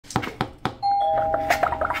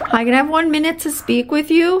Hi, can I have 1 minute to speak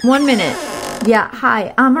with you? 1 minute. Yeah,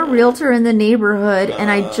 hi, I'm a realtor in the neighborhood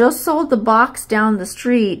and I just sold the box down the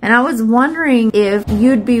street and I was wondering if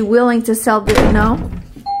you'd be willing to sell the, no?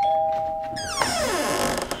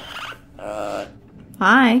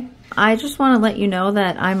 Hi, I just want to let you know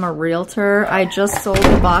that I'm a realtor. I just sold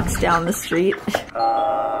the box down the street.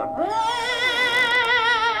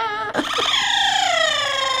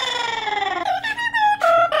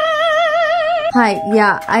 Hi,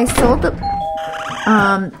 yeah, I sold the,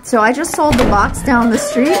 so I just sold the box down the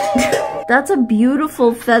street. That's a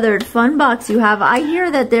beautiful feathered fun box you have. I hear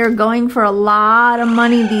that they're going for a lot of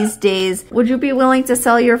money these days. Would you be willing to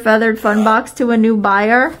sell your feathered fun box to a new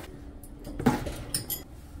buyer?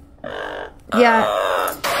 Yeah.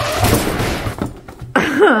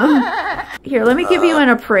 Here, let me give you an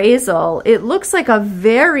appraisal. It looks like a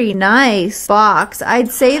very nice box. I'd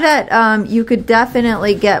say that you could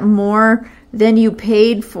definitely get more than you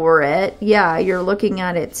paid for it. Yeah, you're looking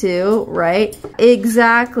at it too, right?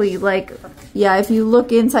 Exactly. Like, yeah, if you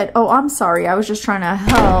look inside. Oh, I'm sorry. I was just trying to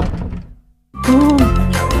help. Ooh.